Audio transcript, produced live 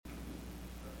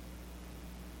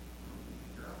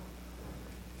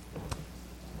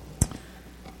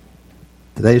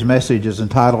Today's message is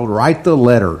entitled, Write the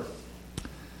Letter.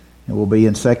 It will be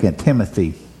in 2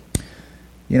 Timothy.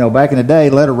 You know, back in the day,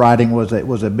 letter writing was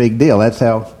a big deal. That's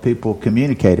how people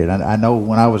communicated. I know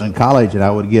when I was in college and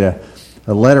I would get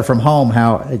a letter from home,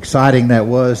 how exciting that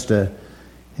was to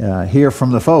hear from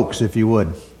the folks, if you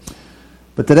would.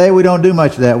 But today we don't do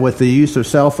much of that with the use of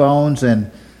cell phones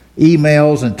and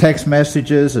emails and text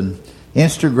messages and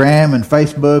Instagram and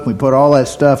Facebook. We put all that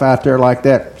stuff out there like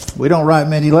that. We don't write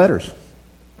many letters.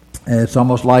 And it's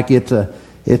almost like it's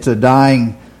a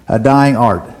dying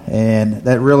art, and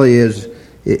that really is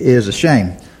a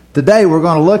shame. Today we're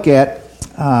going to look at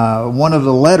one of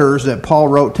the letters that Paul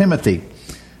wrote Timothy.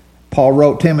 Paul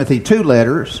wrote Timothy 2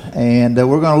 letters, and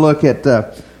we're going to look at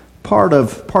part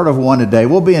of one today.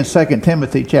 We'll be in 2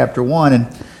 Timothy chapter 1,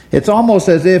 and it's almost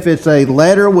as if it's a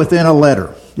letter within a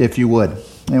letter, if you would.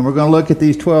 And we're going to look at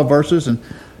these 12 verses and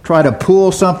try to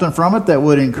pull something from it that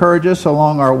would encourage us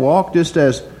along our walk, just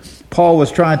as Paul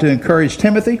was trying to encourage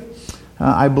Timothy.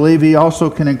 I believe he also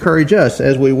can encourage us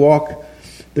as we walk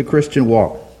the Christian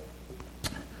walk.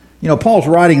 You know, Paul's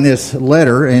writing this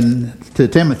letter to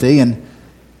Timothy, and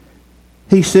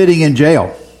he's sitting in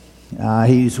jail.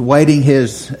 He's waiting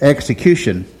his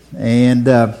execution,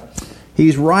 and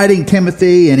he's writing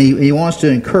Timothy, and he wants to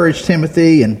encourage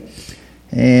Timothy,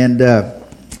 and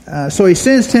so he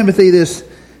sends Timothy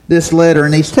this letter,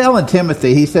 and he's telling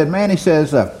Timothy. He said,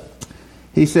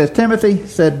 Timothy,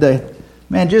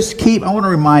 man, I want to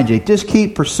remind you, just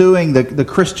keep pursuing the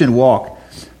Christian walk.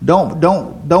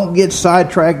 Don't get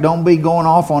sidetracked. Don't be going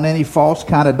off on any false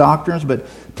kind of doctrines. But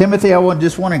Timothy, I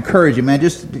just want to encourage you, man.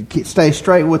 Just stay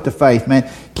straight with the faith, man.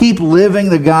 Keep living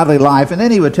the godly life. And then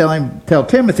he would tell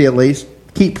Timothy at least,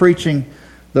 keep preaching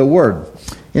the word.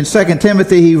 In 2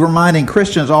 Timothy, he's reminding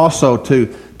Christians also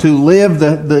to live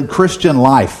the Christian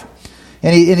life.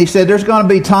 And he said there's going to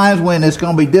be times when it's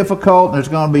going to be difficult, and there's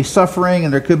going to be suffering,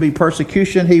 and there could be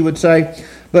persecution, he would say.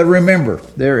 But remember,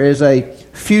 there is a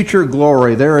future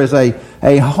glory. There is a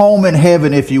home in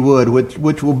heaven, if you would,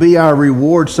 which will be our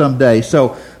reward someday.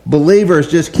 So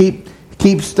believers, just keep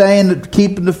keeping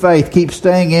the faith, keep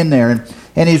staying in there.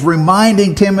 And he's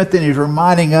reminding Timothy, and he's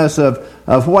reminding us of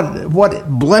what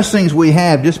blessings we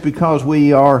have just because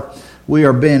we are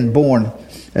being born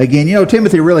again. You know,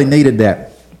 Timothy really needed that.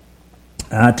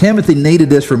 Timothy needed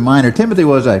this reminder. Timothy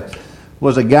was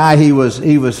a guy. He was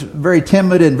very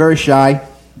timid and very shy.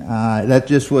 That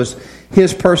just was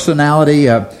his personality.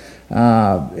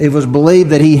 It was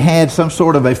believed that he had some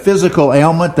sort of a physical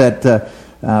ailment that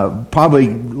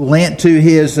probably lent to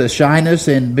his shyness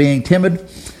and being timid.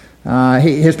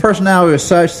 His personality was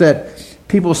such that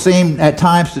people seemed at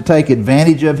times to take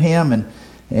advantage of him,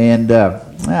 and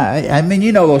I mean,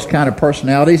 you know those kind of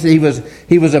personalities. He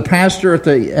was a pastor at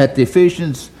the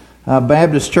Ephesians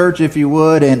Baptist Church, if you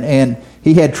would, and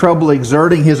he had trouble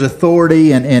exerting his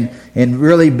authority and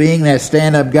really being that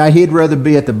stand-up guy. He'd rather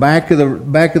be at the back of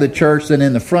the church than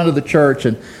in the front of the church,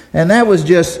 and that was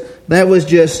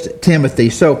just Timothy.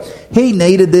 So he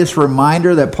needed this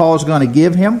reminder that Paul's going to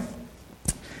give him.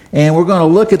 And we're going to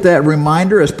look at that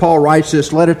reminder as Paul writes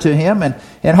this letter to him, and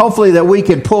hopefully that we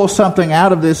can pull something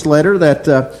out of this letter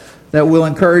that will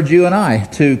encourage you and I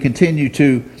to continue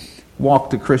to walk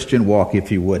the Christian walk,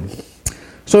 if you would.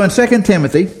 So in 2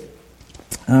 Timothy,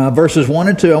 verses 1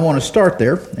 and 2, I want to start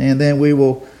there, and then we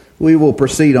will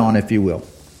proceed on, if you will.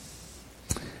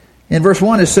 In verse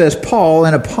 1 it says, Paul,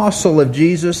 an apostle of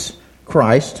Jesus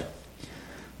Christ,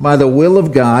 by the will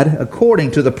of God, according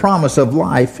to the promise of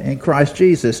life in Christ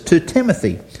Jesus, to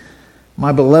Timothy,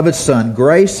 my beloved son,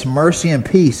 grace, mercy, and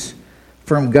peace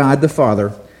from God the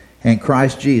Father and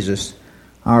Christ Jesus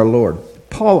our Lord.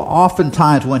 Paul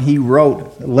oftentimes, when he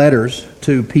wrote letters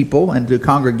to people and to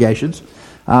congregations,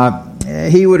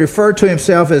 he would refer to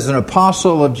himself as an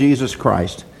apostle of Jesus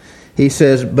Christ. He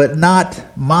says, but not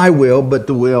my will, but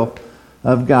the will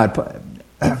of God.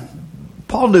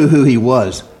 Paul knew who he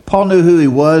was. Paul knew who he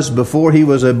was before he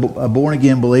was a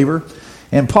born-again believer.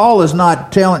 And Paul is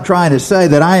not trying to say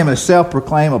that I am a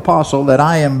self-proclaimed apostle, that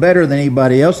I am better than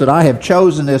anybody else, that I have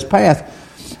chosen this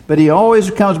path. But he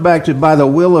always comes back to by the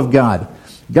will of God.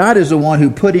 God is the one who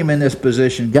put him in this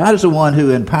position. God is the one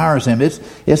who empowers him.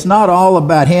 It's not all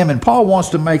about him. And Paul wants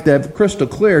to make that crystal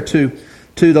clear to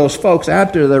those folks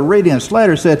out there that are reading this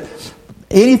letter. Said,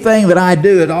 anything that I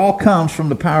do, it all comes from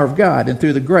the power of God and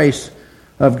through the grace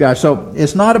of God. So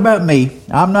it's not about me.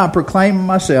 I'm not proclaiming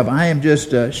myself. I am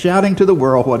just shouting to the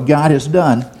world what God has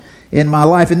done in my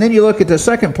life. And then you look at the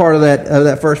second part of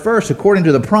that first verse, according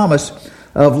to the promise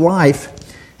of life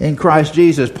in Christ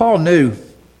Jesus. Paul knew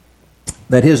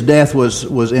that his death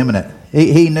was imminent.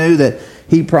 He knew that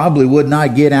he probably would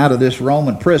not get out of this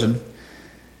Roman prison.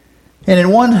 And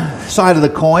in one side of the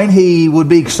coin, he would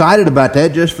be excited about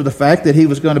that just for the fact that he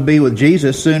was going to be with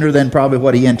Jesus sooner than probably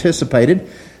what he anticipated,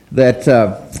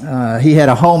 that he had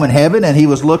a home in heaven and he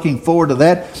was looking forward to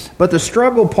that. But the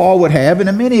struggle Paul would have,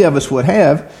 and many of us would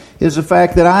have, is the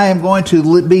fact that I am going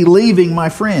to be leaving my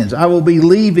friends. I will be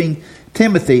leaving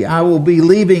Timothy. I will be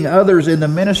leaving others in the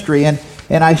ministry. And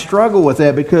I struggle with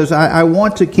that because I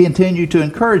want to continue to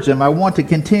encourage them. I want to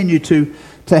continue to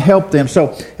help them.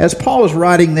 So as Paul was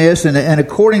writing this, and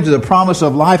according to the promise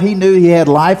of life, he knew he had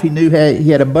life. He knew he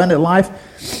had abundant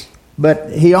life.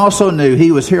 But he also knew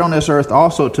he was here on this earth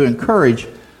also to encourage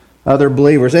other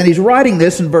believers. And he's writing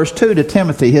this in verse 2 to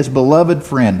Timothy, his beloved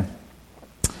friend.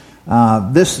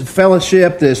 This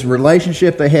fellowship, this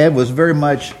relationship they had was very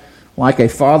much like a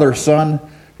father-son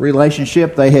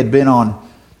relationship. They had been on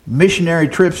missionary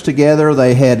trips together.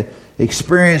 They had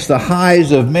experienced the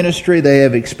highs of ministry. They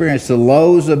have experienced the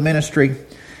lows of ministry.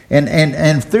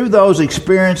 And through those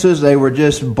experiences, they were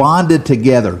just bonded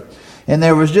together. And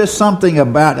there was just something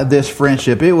about this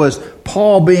friendship. It was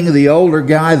Paul being the older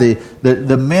guy,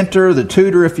 the mentor, the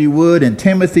tutor, if you would, and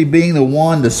Timothy being the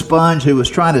one, the sponge, who was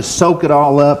trying to soak it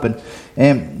all up.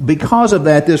 And because of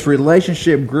that, this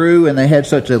relationship grew, and they had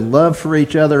such a love for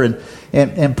each other.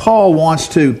 And Paul wants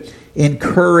to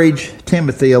encourage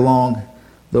Timothy along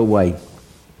the way.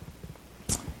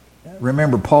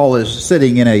 Remember, Paul is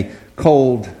sitting in a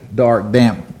cold, dark,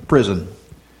 damp prison.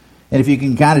 And if you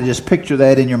can kind of just picture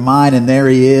that in your mind, and there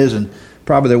he is, and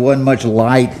probably there wasn't much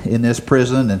light in this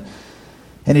prison,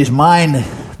 and his mind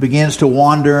begins to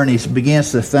wander, and he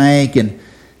begins to think, and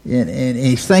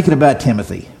he's thinking about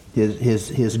Timothy,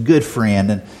 his good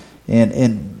friend,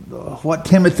 and what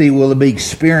Timothy will be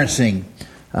experiencing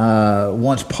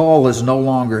once Paul is no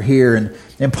longer here.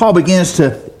 And Paul begins to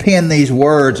pen these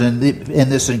words and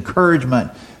this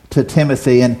encouragement to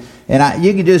Timothy, and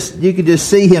you could just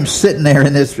see him sitting there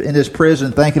in this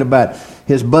prison thinking about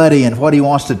his buddy and what he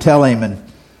wants to tell him, and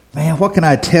man, what can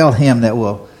I tell him that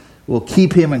will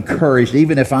keep him encouraged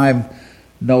even if I'm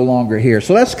no longer here?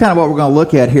 So that's kind of what we're going to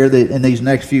look at here in these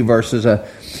next few verses.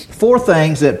 4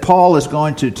 things that Paul is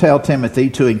going to tell Timothy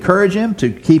to encourage him, to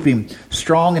keep him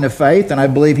strong in the faith, and I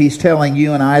believe he's telling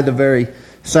you and I the very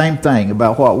same thing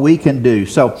about what we can do.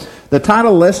 So the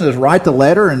title of the lesson is Write the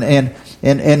Letter,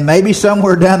 and maybe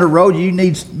somewhere down the road you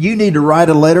need to write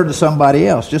a letter to somebody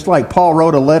else. Just like Paul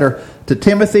wrote a letter to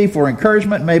Timothy for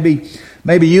encouragement,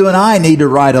 maybe you and I need to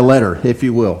write a letter, if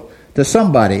you will, to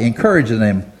somebody, encouraging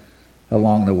them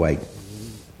along the way.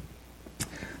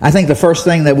 I think the first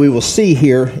thing that we will see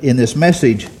here in this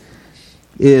message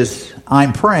is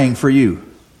I'm praying for you.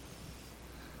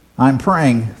 I'm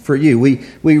praying for you.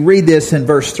 We read this in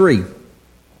verse 3.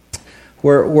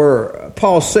 Where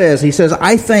Paul says,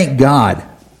 I thank God,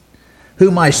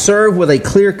 whom I serve with a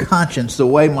clear conscience the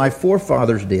way my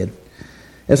forefathers did,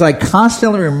 as I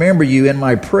constantly remember you in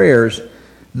my prayers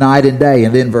night and day.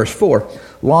 And then verse 4,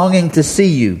 longing to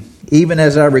see you, even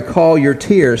as I recall your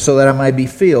tears, so that I may be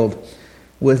filled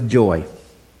with joy.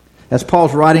 As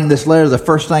Paul's writing this letter, the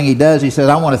first thing he does, he says,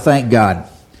 I want to thank God.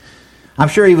 I'm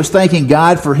sure he was thanking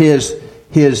God for his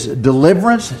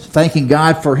deliverance, thanking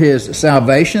God for his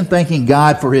salvation, thanking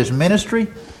God for his ministry,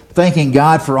 thanking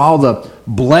God for all the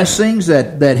blessings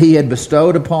that he had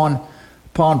bestowed upon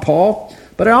Paul.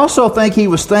 But I also think he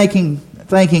was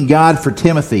thanking God for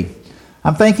Timothy.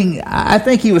 I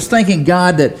think he was thanking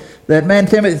God that man,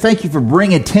 Timothy, thank you for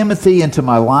bringing Timothy into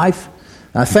my life.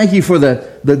 Thank you for the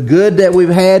good that we've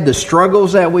had, the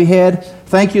struggles that we had.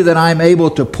 Thank you that I'm able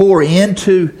to pour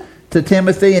into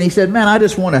Timothy. And he said, man, I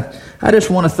just want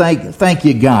to thank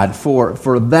you, God,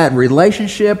 for that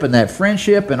relationship and that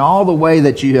friendship and all the way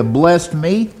that you have blessed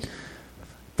me.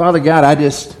 Father God, I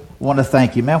just want to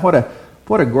thank you. Man, what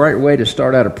a great way to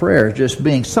start out a prayer, just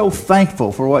being so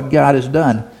thankful for what God has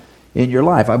done in your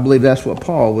life. I believe that's what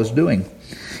Paul was doing.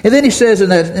 And then he says in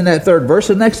that third verse,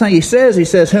 the next thing he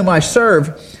says, whom I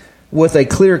serve with a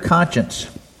clear conscience.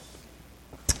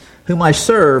 Whom I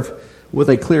serve with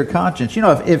a clear conscience. You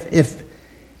know, if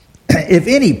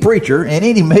any preacher and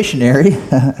any missionary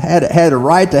had a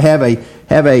right to have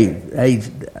a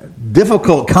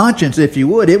difficult conscience, if you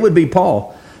would, it would be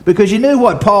Paul. Because you knew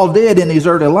what Paul did in his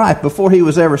early life before he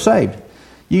was ever saved.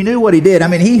 You knew what he did. I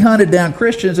mean, he hunted down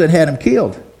Christians and had them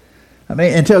killed. I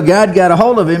mean, until God got a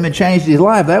hold of him and changed his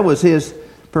life. That was his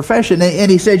profession. And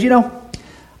he said,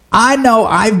 I know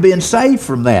I've been saved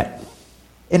from that.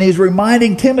 And he's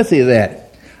reminding Timothy of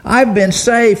that. I've been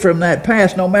saved from that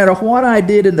past. No matter what I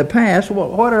did in the past,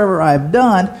 whatever I've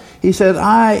done, he says,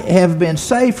 I have been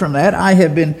saved from that. I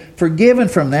have been forgiven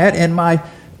from that. And my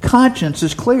conscience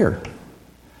is clear.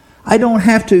 I don't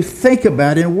have to think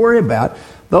about it and worry about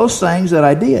those things that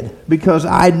I did, because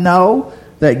I know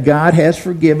that God has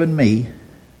forgiven me.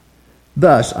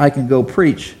 Thus, I can go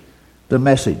preach the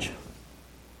message.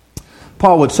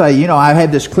 Paul would say, I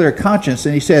had this clear conscience,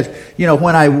 and he says,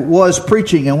 when I was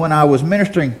preaching and when I was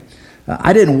ministering,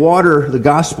 I didn't water the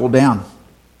gospel down.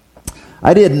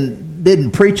 I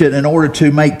didn't preach it in order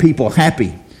to make people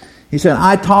happy. He said,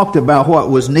 I talked about what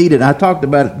was needed. I talked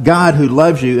about God who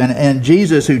loves you and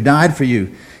Jesus who died for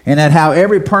you, and that how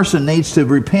every person needs to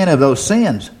repent of those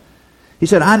sins. He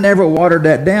said, I never watered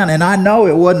that down, and I know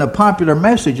it wasn't a popular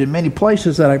message in many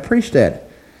places that I preached at.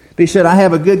 But he said, I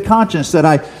have a good conscience that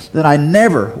I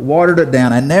never watered it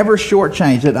down. I never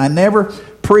shortchanged it. I never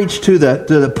preached to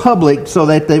the public so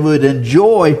that they would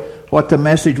enjoy what the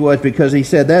message was, because he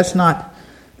said, that's not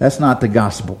the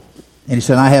gospel. And he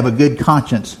said, I have a good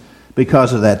conscience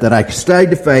because of that I stayed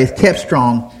the faith, kept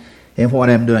strong in what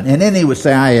I'm doing. And then he would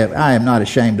say, I am not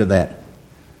ashamed of that.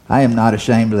 I am not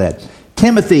ashamed of that.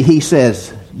 Timothy, he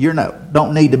says,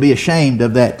 don't need to be ashamed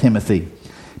of that, Timothy.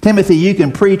 Timothy, you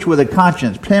can preach with a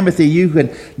conscience. Timothy, you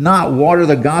can not water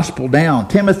the gospel down.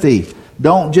 Timothy,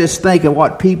 don't just think of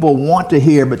what people want to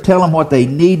hear, but tell them what they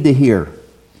need to hear,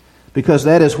 because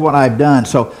that is what I've done.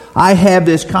 So I have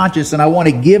this conscience, and I want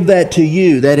to give that to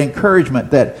you, that encouragement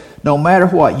that no matter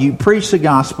what, you preach the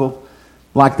gospel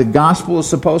like the gospel is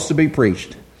supposed to be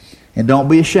preached, and don't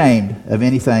be ashamed of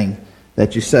anything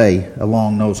that you say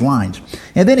along those lines.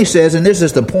 And then he says, and this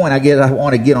is the point I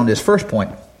want to get on this first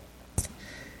point.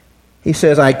 He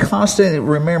says, I constantly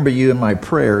remember you in my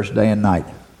prayers day and night.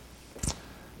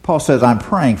 Paul says, I'm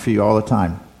praying for you all the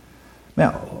time.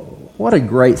 Now, what a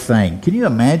great thing. Can you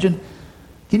imagine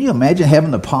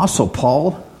having the Apostle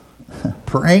Paul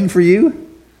praying for you?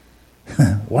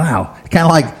 Wow. Kind of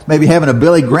like maybe having a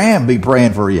Billy Graham be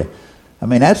praying for you. I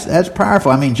mean, that's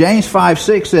powerful. I mean, James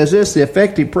 5:6 says this, the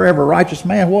effective prayer of a righteous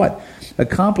man, what?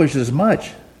 Accomplishes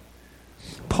much.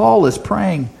 Paul is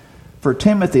praying for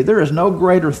Timothy. There is no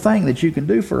greater thing that you can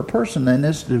do for a person than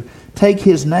this, to take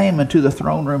his name into the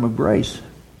throne room of grace.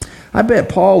 I bet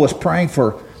Paul was praying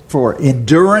for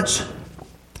endurance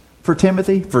for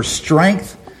Timothy, for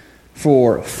strength,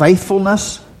 for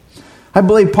faithfulness. I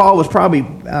believe Paul was probably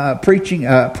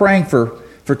praying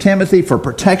for Timothy for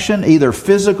protection, either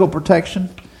physical protection,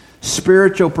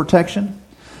 spiritual protection.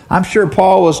 I'm sure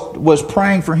Paul was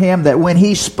praying for him that when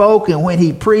he spoke and when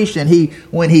he preached and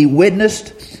when he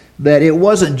witnessed, that it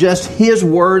wasn't just his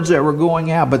words that were going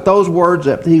out, but those words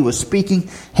that he was speaking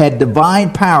had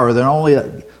divine power that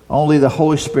only the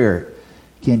Holy Spirit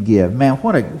can give. Man,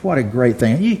 what a great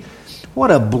thing.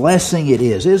 What a blessing it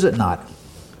is it not?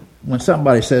 When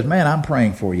somebody says, man, I'm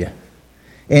praying for you.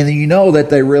 And you know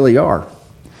that they really are.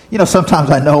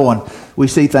 Sometimes I know when we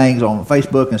see things on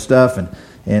Facebook and stuff,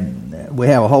 and we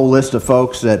have a whole list of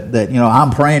folks that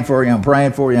I'm praying for you, I'm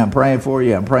praying for you, I'm praying for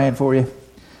you, I'm praying for you.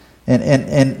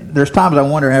 And there's times I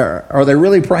wonder, are they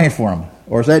really praying for them?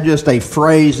 Or is that just a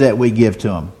phrase that we give to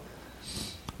them?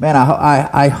 Man,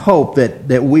 I hope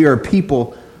that we are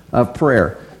people of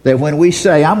prayer. That when we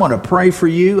say, I'm going to pray for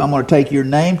you, I'm going to take your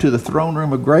name to the throne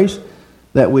room of grace,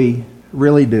 that we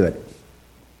really do it.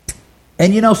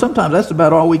 And sometimes that's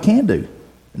about all we can do.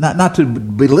 Not to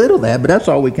belittle that, but that's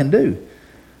all we can do.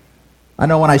 I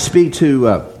know when I speak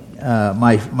to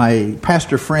my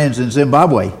pastor friends in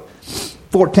Zimbabwe,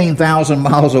 14,000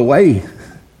 miles away,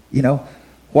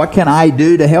 what can I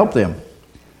do to help them?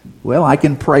 Well, I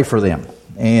can pray for them.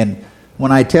 And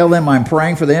when I tell them I'm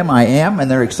praying for them, I am, and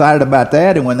they're excited about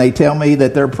that. And when they tell me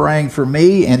that they're praying for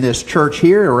me and this church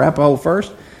here, Arapahoe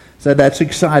First, so that's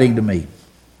exciting to me.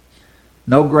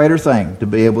 No greater thing to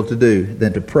be able to do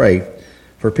than to pray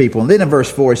for people. And then in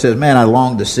verse 4, it says, man, I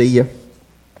long to see you.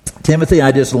 Timothy,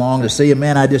 I just long to see you.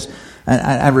 Man,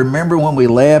 I remember when we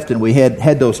left and we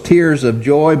had those tears of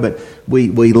joy, but we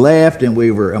left and we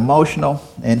were emotional.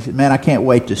 And man, I can't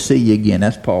wait to see you again.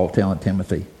 That's Paul telling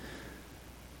Timothy.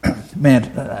 Man,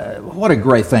 what a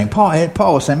great thing.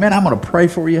 Paul was saying, man, I'm going to pray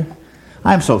for you.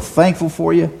 I'm so thankful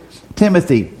for you.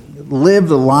 Timothy, live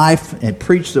the life and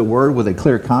preach the word with a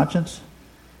clear conscience.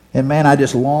 And man, I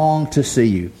just long to see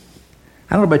you.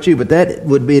 I don't know about you, but that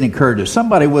would be an encouragement. If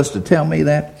somebody was to tell me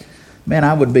that, man,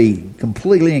 I would be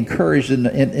completely encouraged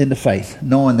in the faith,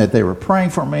 knowing that they were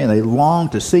praying for me and they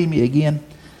longed to see me again.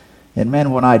 And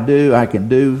man, when I do, I can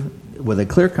do with a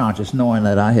clear conscience, knowing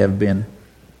that I have been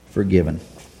forgiven.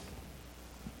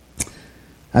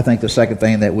 I think the second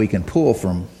thing that we can pull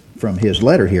from his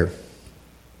letter here,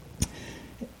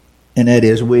 and that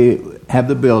is we have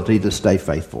the ability to stay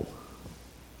faithful.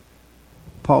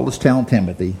 Paul is telling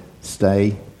Timothy,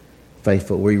 stay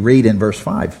faithful. We read in verse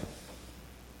 5.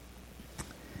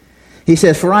 He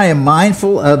says, "For I am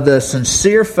mindful of the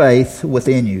sincere faith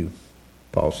within you,"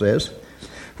 Paul says,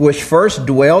 "which first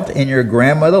dwelt in your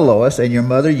grandmother Lois and your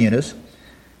mother Eunice,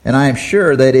 and I am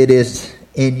sure that it is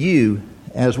in you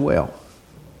as well."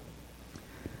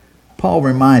 Paul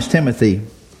reminds Timothy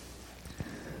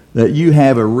that you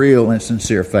have a real and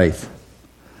sincere faith.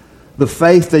 The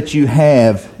faith that you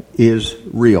have is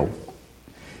real.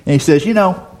 And he says,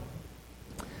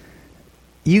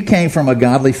 you came from a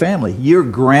godly family. Your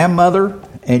grandmother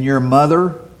and your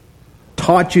mother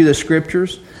taught you the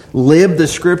Scriptures, lived the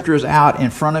Scriptures out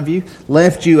in front of you,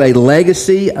 left you a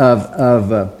legacy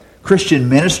of Christian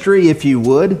ministry, if you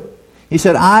would. He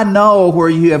said, I know where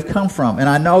you have come from, and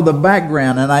I know the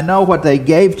background, and I know what they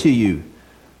gave to you.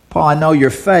 Paul, I know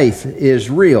your faith is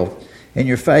real, and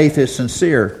your faith is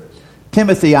sincere.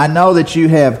 Timothy, I know that you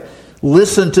have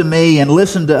listened to me and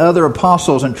listened to other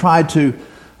apostles and tried to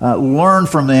learn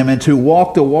from them and to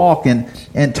walk the walk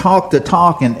and talk the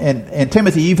talk. And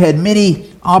Timothy, you've had many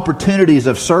opportunities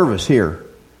of service here.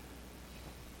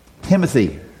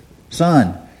 Timothy,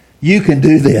 son, you can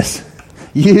do this.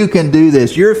 You can do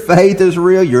this. Your faith is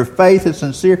real. Your faith is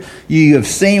sincere. You have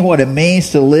seen what it means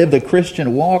to live the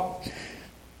Christian walk.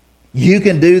 You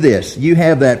can do this. You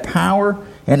have that power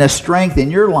and a strength in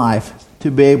your life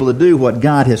to be able to do what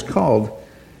God has called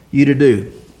you to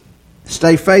do.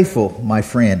 Stay faithful, my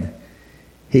friend,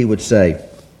 he would say.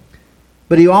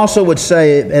 But he also would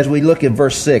say, as we look at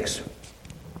verse 6,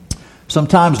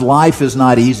 sometimes life is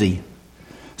not easy.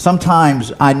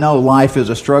 Sometimes I know life is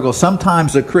a struggle.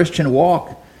 Sometimes the Christian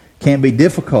walk can be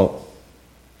difficult.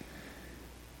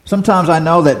 Sometimes I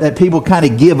know that people kind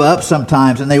of give up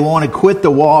sometimes and they want to quit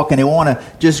the walk and they want to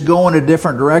just go in a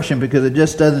different direction because it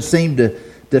just doesn't seem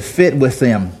to fit with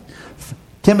them.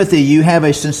 Timothy, you have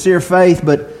a sincere faith,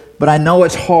 but I know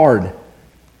it's hard.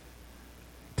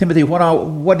 Timothy,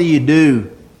 what do you do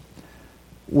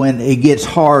when it gets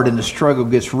hard and the struggle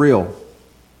gets real?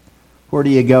 Where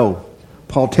do you go?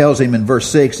 Paul tells him in verse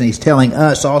 6, and he's telling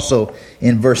us also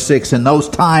in verse 6, in those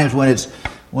times when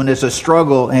it's a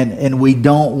struggle and we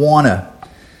don't want to,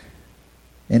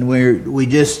 and we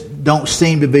just don't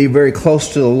seem to be very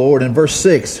close to the Lord. In verse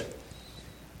 6,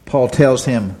 Paul tells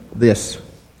him this.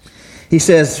 He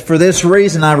says, "For this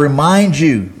reason I remind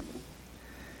you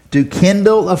to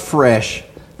kindle afresh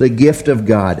the gift of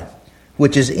God,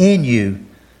 which is in you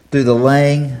through the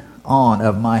laying on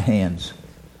of my hands."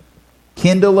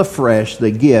 Kindle afresh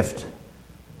the gift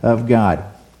of God.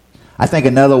 I think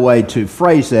another way to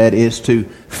phrase that is to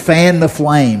fan the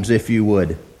flames, if you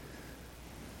would,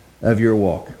 of your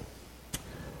walk.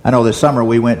 I know this summer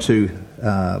we went to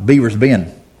Beaver's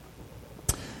Bend.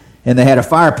 And they had a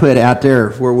fire pit out there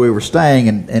where we were staying,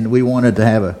 and we wanted to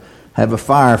have a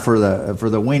fire for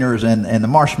the wieners and the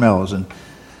marshmallows, and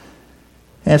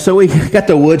so we got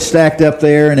the wood stacked up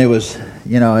there, and it was a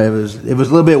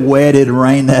little bit wet. It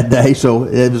rained that day, so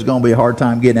it was going to be a hard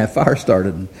time getting that fire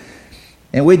started.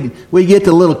 And we'd get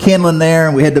the little kindling there,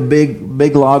 and we had the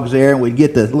big logs there, and we'd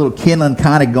get the little kindling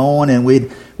kind of going, and we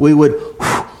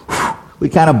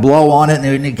kind of blow on it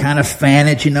and we'd kind of fan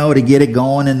it, to get it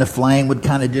going, and the flame would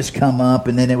kind of just come up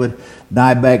and then it would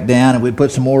die back down, and we'd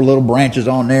put some more little branches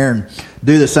on there and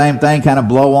do the same thing, kind of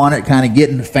blow on it, kind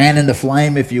of fanning the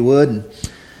flame, if you would.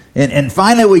 And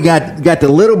finally we got the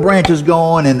little branches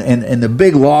going and the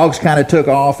big logs kind of took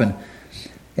off,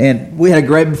 and we had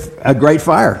a great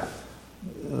fire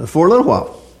for a little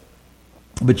while.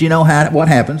 But you know what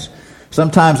happens?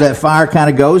 Sometimes that fire kind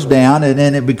of goes down and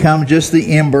then it becomes just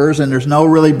the embers and there's no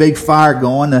really big fire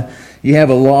going. You have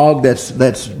a log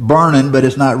that's burning, but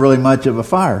it's not really much of a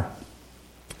fire.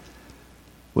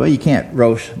 Well, you can't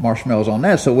roast marshmallows on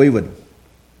that, so we would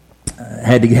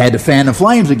had to fan the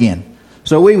flames again.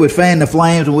 So we would fan the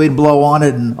flames and we'd blow on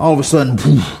it, and all of a sudden,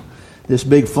 poof, this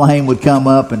big flame would come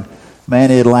up, and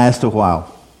man, it'd last a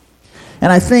while.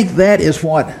 And I think that is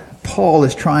what Paul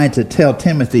is trying to tell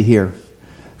Timothy here.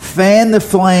 Fan the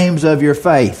flames of your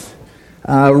faith.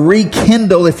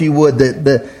 Rekindle, if you would,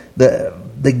 the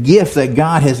gift that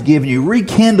God has given you.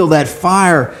 Rekindle that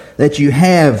fire that you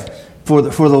have for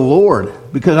the Lord.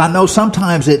 Because I know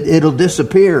sometimes it'll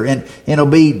disappear and it'll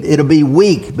be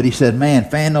weak. But he said, man,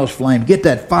 fan those flames. Get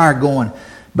that fire going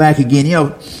back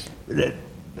again.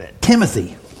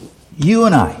 Timothy, you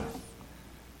and I,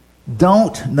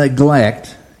 don't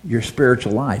neglect your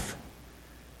spiritual life.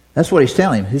 That's what he's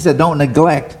telling him. He said, don't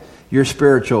neglect your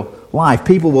spiritual life.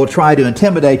 People will try to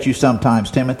intimidate you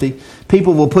sometimes, Timothy.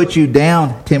 People will put you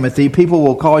down, Timothy. People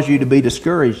will cause you to be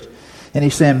discouraged. And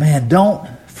he's saying, man, don't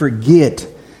forget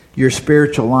your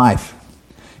spiritual life.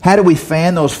 How do we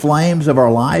fan those flames of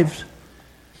our lives?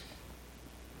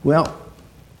 Well,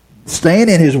 Staying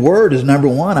in His Word is number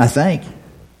one, I think.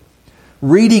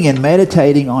 Reading and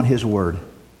meditating on His Word.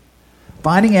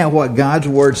 Finding out what God's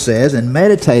Word says and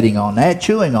meditating on that,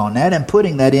 chewing on that, and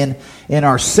putting that in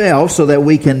ourselves so that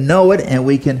we can know it and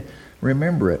we can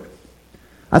remember it.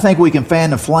 I think we can fan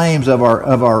the flames of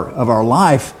our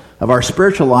life, of our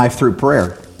spiritual life, through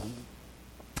prayer.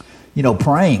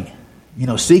 Praying.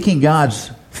 Seeking God's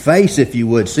face, if you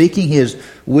would. Seeking His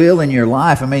will in your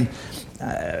life. I mean,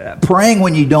 praying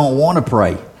when you don't want to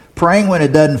pray. Praying when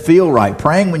it doesn't feel right.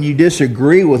 Praying when you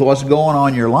disagree with what's going on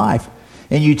in your life.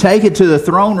 And you take it to the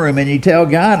throne room and you tell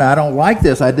God, I don't like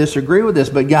this, I disagree with this,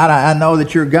 but God, I know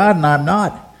that you're God and I'm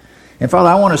not. And Father,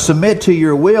 I want to submit to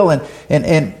your will,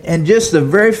 and just the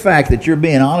very fact that you're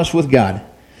being honest with God,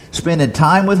 spending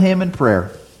time with Him in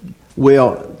prayer,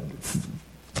 will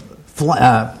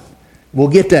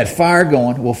get that fire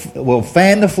going, will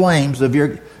fan the flames of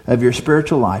your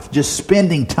spiritual life. Just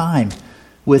spending time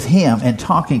with Him and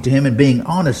talking to Him and being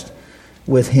honest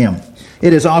with Him.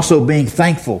 It is also being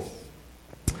thankful.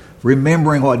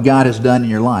 Remembering what God has done in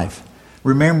your life.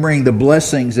 Remembering the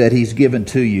blessings that He's given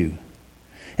to you.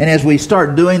 And as we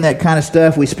start doing that kind of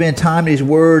stuff, we spend time in His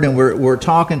Word and we're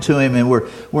talking to Him, and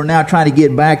we're now trying to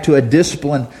get back to a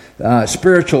disciplined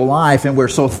spiritual life, and we're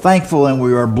so thankful, and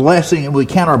we are blessing, and we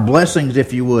count our blessings,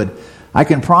 if you would. I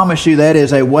can promise you that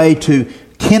is a way to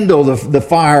kindle the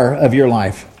fire of your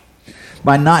life.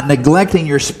 By not neglecting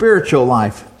your spiritual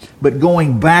life, but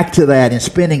going back to that and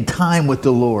spending time with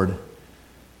the Lord.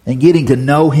 And getting to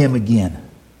know Him again.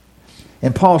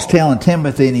 And Paul's telling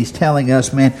Timothy, and he's telling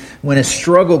us, man, when a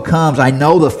struggle comes, I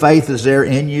know the faith is there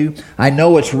in you. I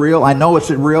know it's real. I know it's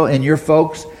real in your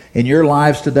folks, in your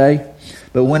lives today.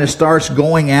 But when it starts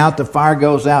going out, the fire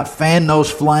goes out, fan those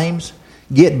flames.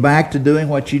 Get back to doing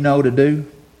what you know to do.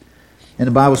 And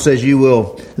the Bible says you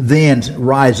will then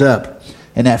rise up,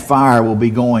 and that fire will be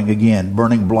going again,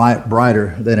 burning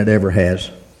brighter than it ever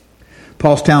has.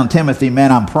 Paul's telling Timothy,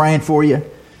 man, I'm praying for you.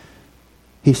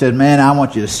 He said, man, I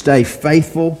want you to stay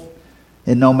faithful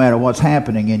and no matter what's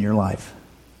happening in your life.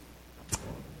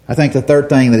 I think the third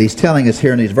thing that he's telling us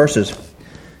here in these verses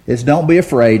is don't be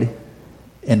afraid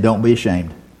and don't be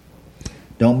ashamed.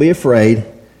 Don't be afraid,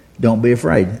 don't be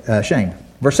ashamed.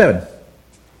 Verse 7.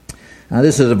 Now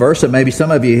this is a verse that maybe some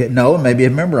of you know and maybe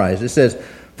have memorized. It says,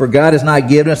 for God has not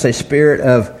given us a spirit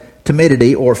of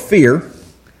timidity or fear,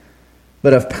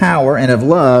 but of power and of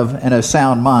love and of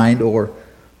sound mind or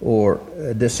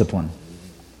discipline.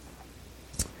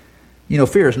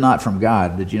 Fear is not from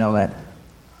God. Did you know that?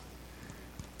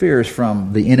 Fear is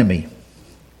from the enemy.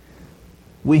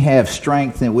 We have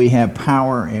strength and we have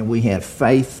power and we have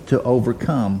faith to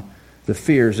overcome the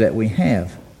fears that we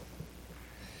have.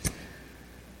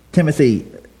 Timothy,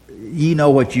 you know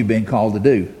what you've been called to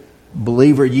do.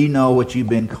 Believer, you know what you've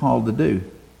been called to do.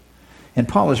 And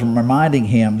Paul is reminding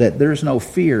him that there's no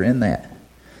fear in that.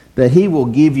 That He will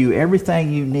give you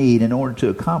everything you need in order to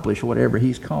accomplish whatever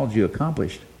He's called you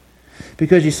accomplished.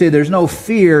 Because you see, there's no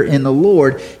fear in the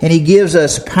Lord, and He gives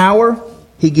us power,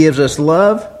 He gives us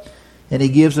love, and He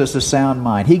gives us a sound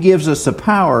mind. He gives us the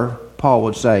power, Paul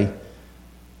would say,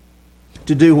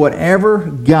 to do whatever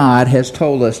God has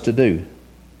told us to do.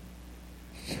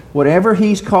 Whatever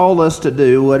He's called us to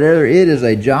do, whatever it is,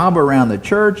 a job around the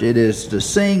church, it is to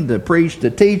sing, to preach, to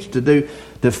teach, to do,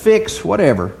 to fix,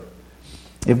 whatever.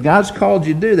 If God's called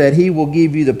you to do that, He will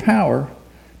give you the power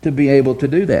to be able to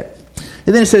do that.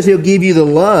 And then it says He'll give you the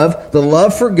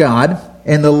love for God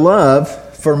and the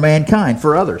love for mankind,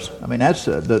 for others. I mean, that's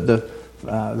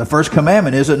the first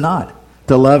commandment, is it not?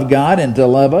 To love God and to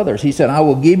love others. He said, I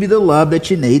will give you the love that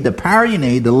you need, the power you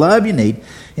need, the love you need.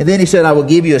 And then He said, I will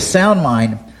give you a sound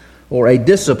mind or a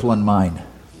disciplined mind.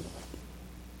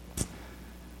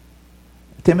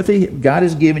 Timothy, God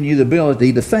has given you the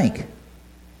ability to think.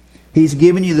 He's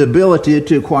given you the ability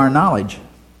to acquire knowledge.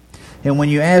 And when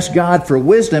you ask God for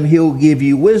wisdom, He'll give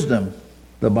you wisdom,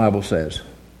 the Bible says.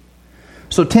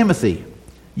 So Timothy,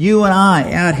 you and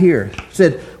I out here,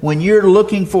 said when you're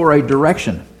looking for a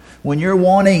direction, when you're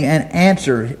wanting an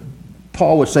answer,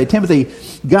 Paul would say, Timothy,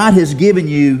 God has given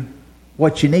you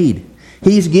what you need.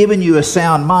 He's given you a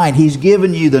sound mind. He's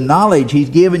given you the knowledge. He's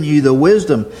given you the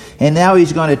wisdom. And now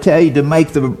He's going to tell you to make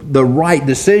the right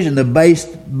decision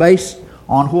based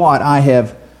on what I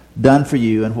have done for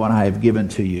you and what I have given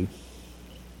to you.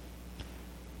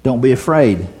 Don't be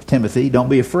afraid, Timothy. Don't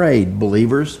be afraid,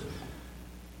 believers,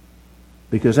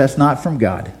 because that's not from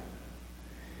God.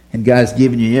 And God's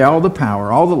given you all the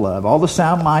power, all the love, all the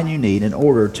sound mind you need in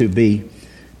order to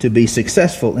be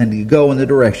successful and to go in the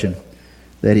direction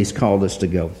that He's called us to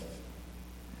go.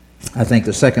 I think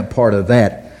the second part of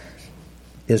that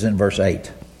is in verse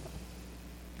 8.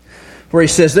 where he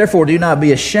says, "Therefore do not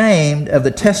be ashamed of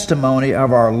the testimony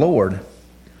of our Lord,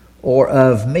 or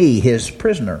of me, his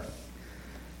prisoner,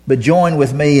 but join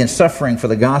with me in suffering for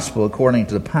the gospel according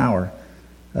to the power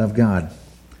of God."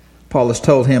 Paul has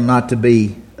told him not to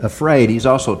be afraid. He's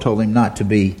also told him not to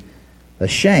be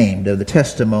ashamed of the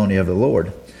testimony of the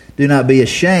Lord. Do not be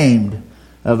ashamed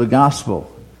of the gospel.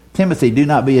 Timothy, do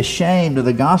not be ashamed of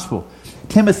the gospel.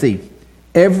 Timothy,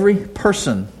 every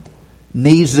person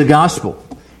needs the gospel.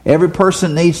 Every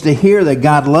person needs to hear that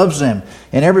God loves them.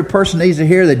 And every person needs to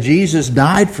hear that Jesus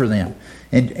died for them.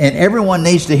 And everyone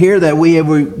needs to hear that we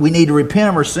need to repent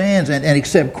of our sins and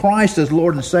accept Christ as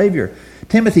Lord and Savior.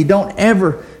 Timothy, don't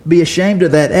ever be ashamed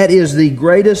of that. That is the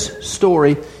greatest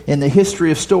story in the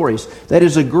history of stories. That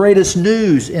is the greatest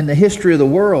news in the history of the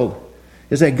world,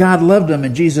 is that God loved them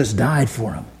and Jesus died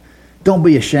for them. Don't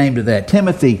be ashamed of that.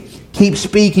 Timothy, keep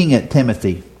speaking it,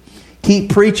 Timothy.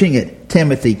 Keep preaching it,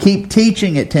 Timothy. Keep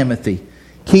teaching it, Timothy.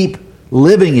 Keep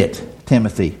living it,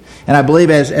 Timothy. And I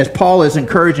believe as Paul is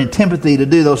encouraging Timothy to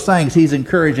do those things, he's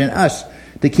encouraging us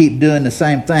to keep doing the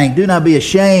same thing. Do not be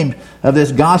ashamed of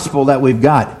this gospel that we've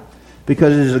got,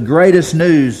 because it is the greatest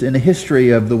news in the history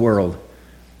of the world.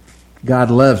 God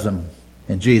loves them,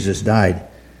 and Jesus died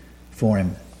for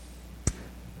him.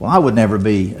 Well, I would never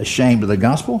be ashamed of the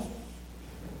gospel.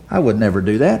 I would never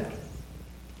do that.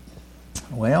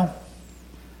 Well,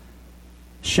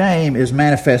 shame is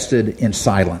manifested in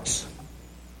silence.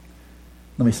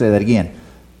 Let me say that again.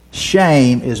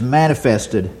 Shame is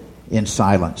manifested in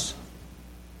silence.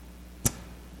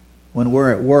 When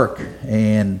we're at work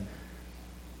and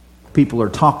people are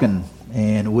talking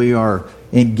and we are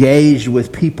engaged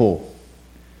with people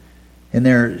and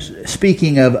they're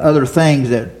speaking of other things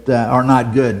that are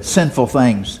not good, sinful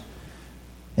things,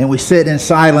 and we sit in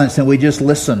silence and we just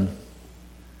listen,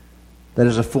 that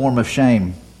is a form of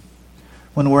shame.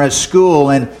 When we're at school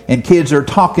and kids are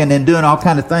talking and doing all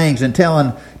kind of things and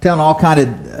telling all kind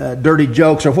of dirty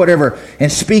jokes or whatever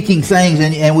and speaking things,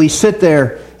 and we sit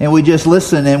there and we just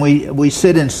listen and we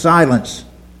sit in silence,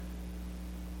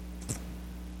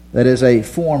 that is a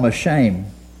form of shame.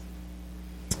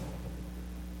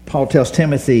 Paul tells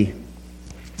Timothy,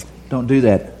 don't do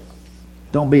that.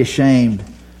 Don't be ashamed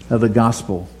of the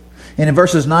gospel. And in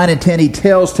verses 9 and 10, he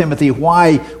tells Timothy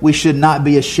why we should not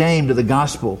be ashamed of the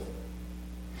gospel.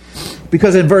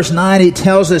 Because in verse 9, he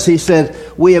tells us, he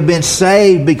said, we have been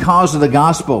saved because of the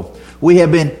gospel. We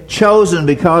have been chosen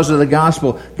because of the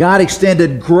gospel. God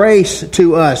extended grace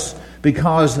to us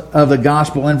because of the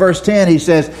gospel. In verse 10, he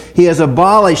says, he has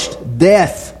abolished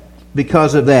death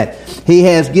because of that. He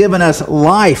has given us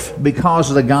life because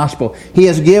of the gospel. He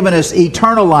has given us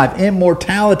eternal life,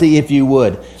 immortality, if you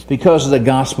would, because of the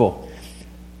gospel.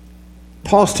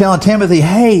 Paul's telling Timothy,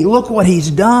 hey, look what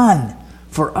he's done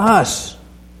for us.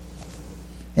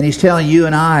 And he's telling you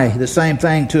and I the same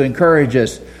thing to encourage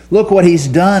us. Look what he's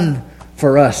done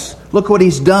for us. Look what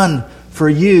he's done for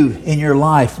you in your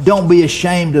life. Don't be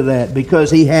ashamed of that, because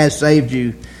he has saved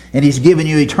you and he's given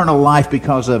you eternal life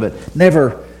because of it.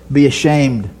 Never be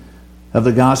ashamed of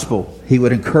the gospel. He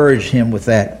would encourage him with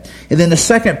that. And then the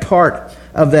second part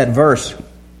of that verse,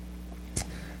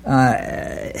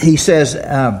 he says,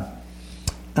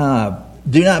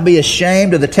 do not be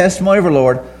ashamed of the testimony of our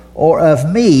Lord, or of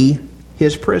me,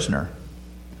 his prisoner.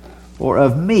 Or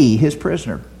of me, his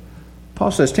prisoner.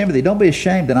 Paul says, Timothy, don't be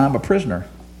ashamed that I'm a prisoner.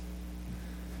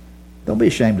 Don't be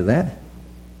ashamed of that.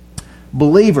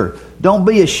 Believer, don't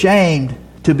be ashamed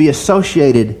to be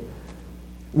associated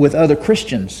with other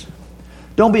Christians.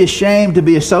 Don't be ashamed to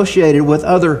be associated with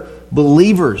other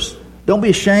believers. Don't be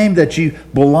ashamed that you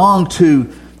belong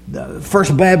to the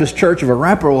First Baptist Church of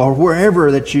Arapahoe or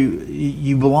wherever that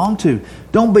you belong to.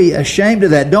 Don't be ashamed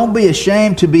of that. Don't be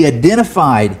ashamed to be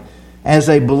identified as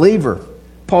a believer.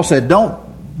 Paul said,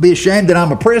 don't be ashamed that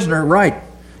I'm a prisoner. Right.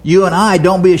 You and I,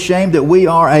 don't be ashamed that we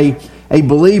are a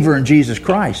believer in Jesus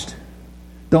Christ.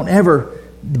 Don't ever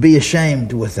be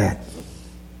ashamed with that.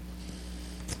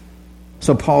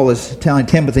 So Paul is telling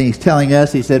Timothy, he's telling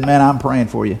us, he said, man, I'm praying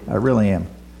for you. I really am.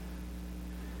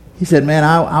 He said, man,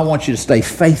 I want you to stay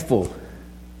faithful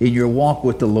in your walk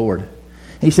with the Lord.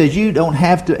 He says, you don't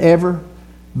have to ever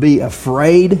be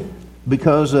afraid,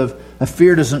 because of a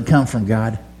fear doesn't come from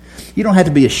God. You don't have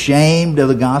to be ashamed of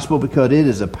the gospel, because it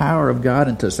is the power of God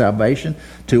unto salvation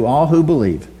to all who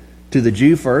believe, to the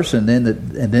Jew first and then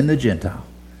the Gentile.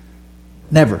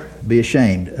 Never be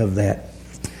ashamed of that.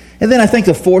 And then I think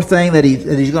the fourth thing that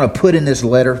he's going to put in this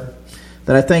letter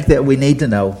that I think that we need to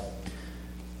know,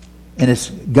 and it's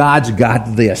God's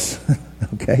got this.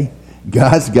 Okay?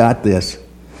 God's got this.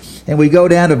 And we go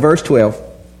down to verse 12,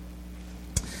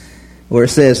 where it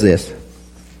says this.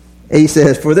 He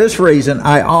says, "For this reason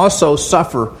I also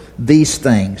suffer these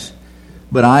things,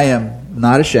 but I am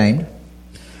not ashamed.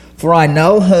 For I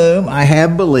know whom I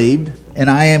have believed, and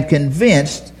I am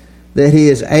convinced that he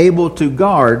is able to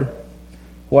guard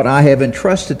what I have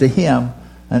entrusted to him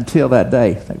until that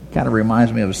day." That kind of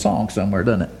reminds me of a song somewhere,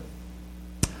 doesn't it?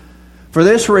 "For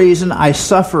this reason I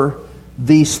suffer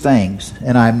these things,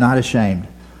 and I am not ashamed."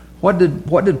 What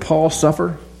did Paul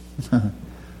suffer?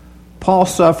 Paul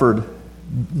suffered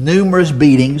numerous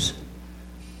beatings,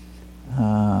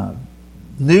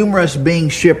 numerous being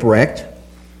shipwrecked.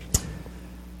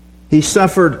 He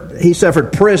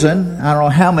suffered prison, I don't know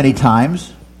how many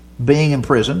times, being in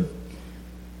prison.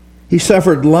 He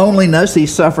suffered loneliness. He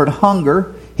suffered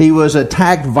hunger. He was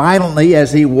attacked violently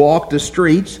as he walked the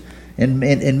streets in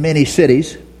many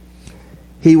cities.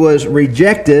 He was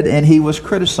rejected and he was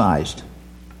criticized.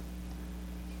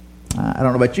 I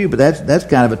don't know about you, but that's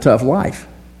kind of a tough life.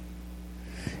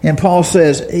 And Paul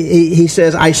says, he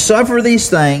says, "I suffer these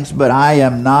things, but I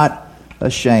am not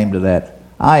ashamed of that."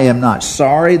 I am not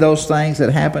sorry those things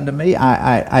that happened to me.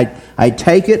 I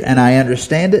take it and I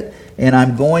understand it, and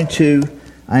I'm going to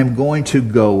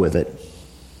go with it.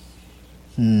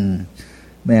 Man,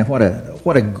 what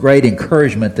a great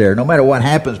encouragement there. No matter what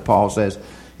happens, Paul says,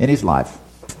 in his life,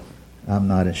 I'm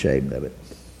not ashamed of it.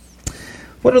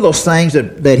 What are those things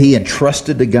that he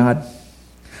entrusted to God?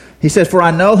 He says, "For I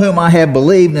know whom I have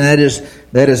believed, and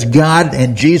that is God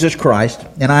and Jesus Christ,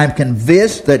 and I am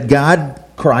convinced that God,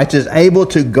 Christ, is able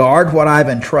to guard what I've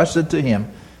entrusted to him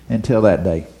until that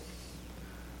day."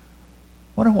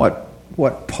 I wonder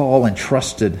what Paul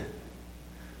entrusted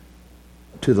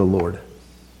to the Lord.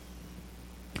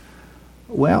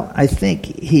 Well, I think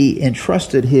he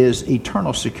entrusted his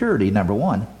eternal security, number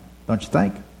one, don't you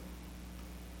think?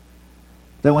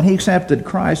 That when he accepted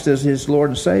Christ as his Lord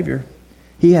and Savior,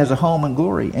 he has a home in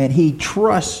glory, and he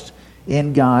trusts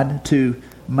in God to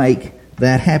make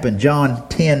that happen. John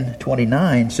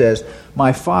 10:29 says,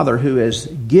 "My Father who has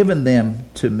given them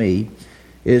to me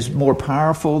is more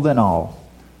powerful than all.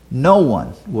 No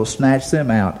one will snatch them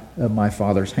out of my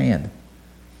Father's hand."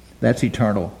 That's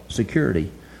eternal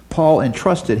security. Paul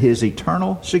entrusted his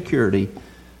eternal security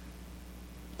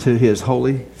to his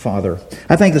Holy Father.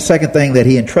 I think the second thing that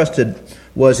he entrusted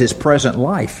was his present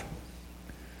life.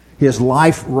 His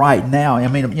life right now. I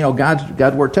mean,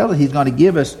 God's Word tells us he's going to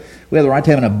give us, we have the right to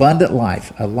have an abundant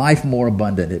life, a life more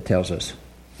abundant, it tells us.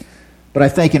 But I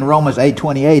think in Romans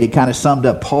 8:28, it kind of summed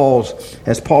up Paul's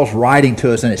writing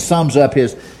to us, and it sums up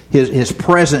his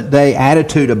present day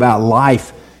attitude about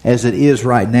life as it is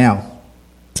right now.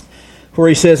 Where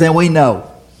he says, and we know,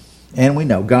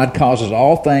 God causes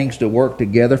all things to work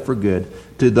together for good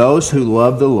to those who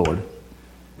love the Lord,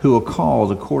 who are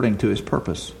called according to his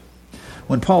purpose.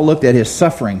 When Paul looked at his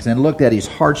sufferings and looked at his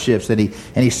hardships and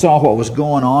he saw what was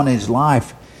going on in his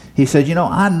life, he said,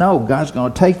 I know God's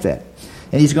going to take that.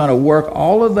 And he's going to work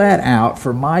all of that out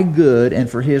for my good and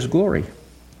for his glory.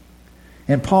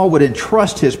 And Paul would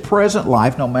entrust his present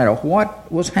life, no matter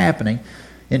what was happening,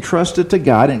 entrust it to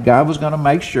God, and God was going to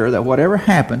make sure that whatever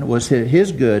happened was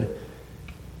his good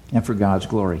and for God's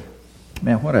glory.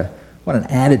 Man, what an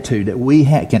attitude that we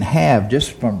can have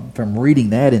just from reading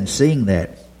that and seeing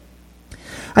that.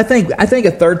 I think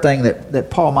a third thing that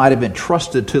Paul might have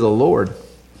entrusted to the Lord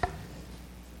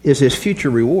is his future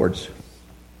rewards.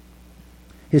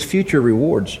 His future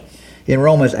rewards. In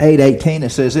Romans 8:18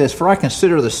 it says this, "For I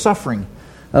consider the suffering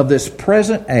of this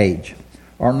present age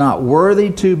are not worthy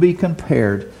to be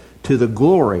compared to the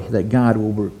glory that God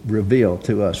will reveal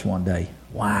to us one day."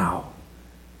 Wow.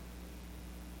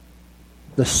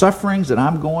 The sufferings that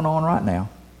I'm going on right now,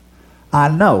 I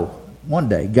know one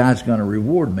day God's going to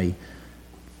reward me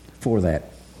for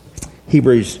that.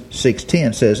 Hebrews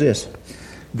 6:10 says this,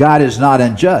 "God is not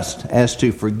unjust as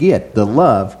to forget the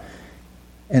love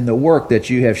and the work that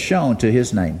you have shown to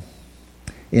his name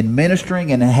in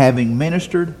ministering and having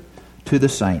ministered to the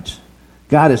saints."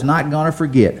 God is not going to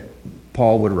forget,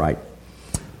 Paul would write,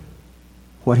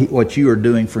 what you are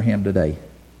doing for him today.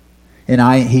 And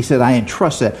he said, I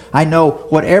entrust that. I know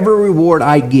whatever reward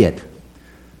I get,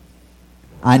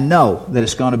 I know that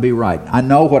it's going to be right. I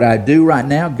know what I do right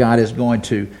now, God is going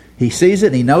to, he sees it,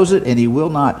 and he knows it, and he will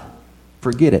not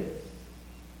forget it.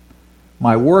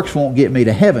 My works won't get me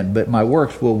to heaven, but my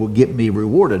works will get me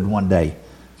rewarded one day,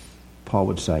 Paul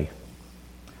would say.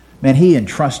 Man, he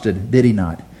entrusted, did he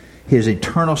not, his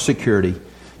eternal security,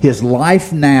 his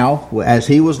life now as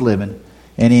he was living,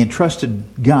 and he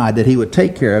entrusted God that he would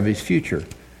take care of his future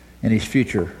and his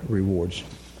future rewards.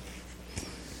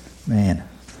 Man,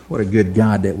 what a good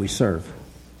God that we serve.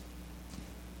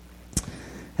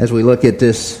 As we look at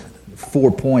this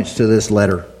 4 points to this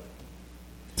letter,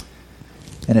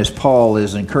 And as Paul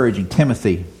is encouraging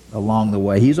Timothy along the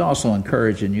way, he's also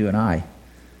encouraging you and I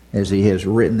as he has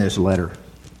written this letter.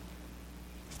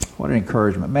 What an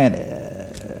encouragement. Man,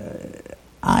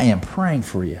 I am praying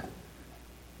for you.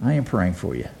 I am praying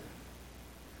for you.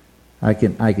 I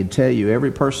can tell you,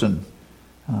 every person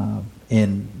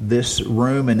in this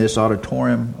room, in this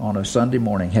auditorium on a Sunday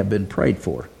morning have been prayed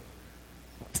for.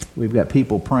 We've got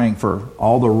people praying for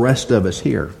all the rest of us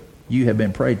here. You have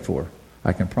been prayed for.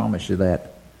 I can promise you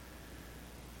that.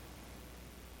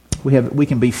 We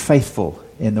can be faithful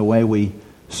in the way we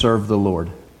serve the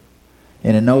Lord.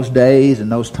 And in those days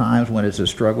and those times when it's a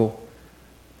struggle,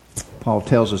 Paul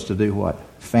tells us to do what?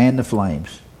 Fan the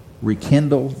flames.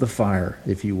 Rekindle the fire,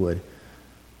 if you would,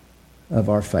 of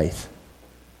our faith.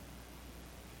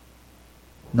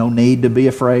 No need to be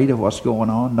afraid of what's going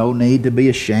on. No need to be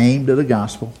ashamed of the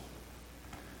gospel.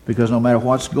 Because no matter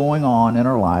what's going on in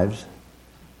our lives,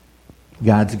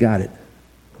 God's got it.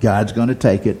 God's going to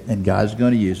take it, and God's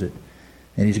going to use it.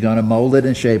 And He's going to mold it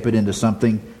and shape it into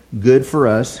something good for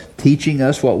us, teaching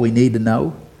us what we need to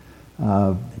know,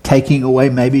 taking away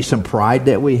maybe some pride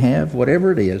that we have,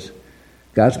 whatever it is.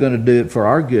 God's going to do it for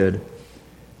our good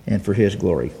and for His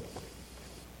glory.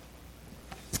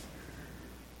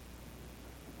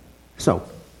 So,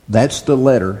 that's the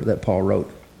letter that Paul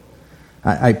wrote.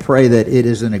 I pray that it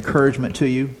is an encouragement to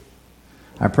you.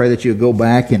 I pray that you'll go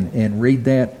back and read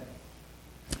that.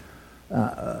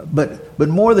 But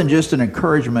more than just an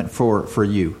encouragement for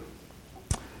you,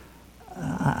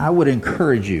 I would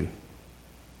encourage you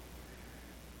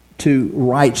to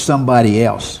write somebody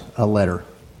else a letter.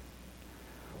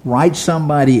 Write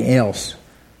somebody else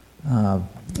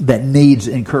that needs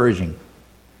encouraging.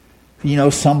 You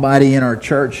know, somebody in our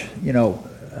church,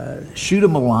 shoot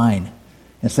them a line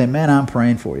and say, man, I'm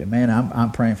praying for you. Man,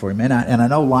 I'm praying for you. Man, and I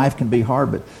know life can be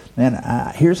hard, but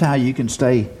man, here's how you can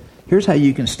stay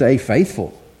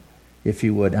faithful, if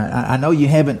you would. I know we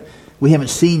haven't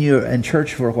seen you in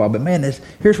church for a while, but man,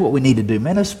 here's what we need to do.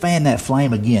 Man, let's fan that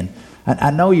flame again.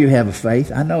 I know you have a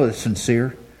faith. I know it's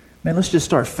sincere. Man, let's just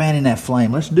start fanning that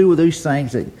flame. Let's do these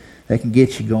things that can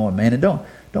get you going, man. And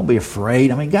don't be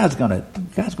afraid. I mean, God's gonna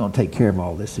take care of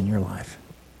all this in your life.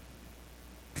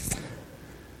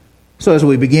 So as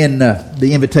we begin the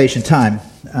invitation time,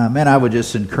 man, I would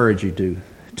just encourage you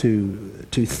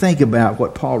to think about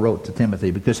what Paul wrote to Timothy,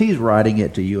 because he's writing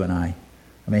it to you and I.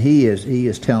 I mean, he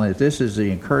is telling us, this is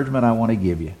the encouragement I want to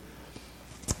give you.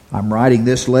 I'm writing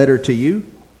this letter to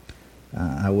you.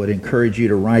 I would encourage you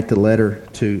to write the letter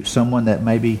to someone that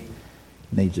maybe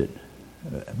needs it.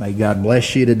 May God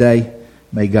bless you today.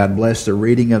 May God bless the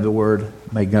reading of the Word.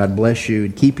 May God bless you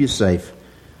and keep you safe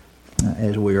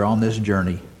as we are on this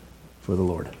journey for the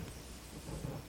Lord.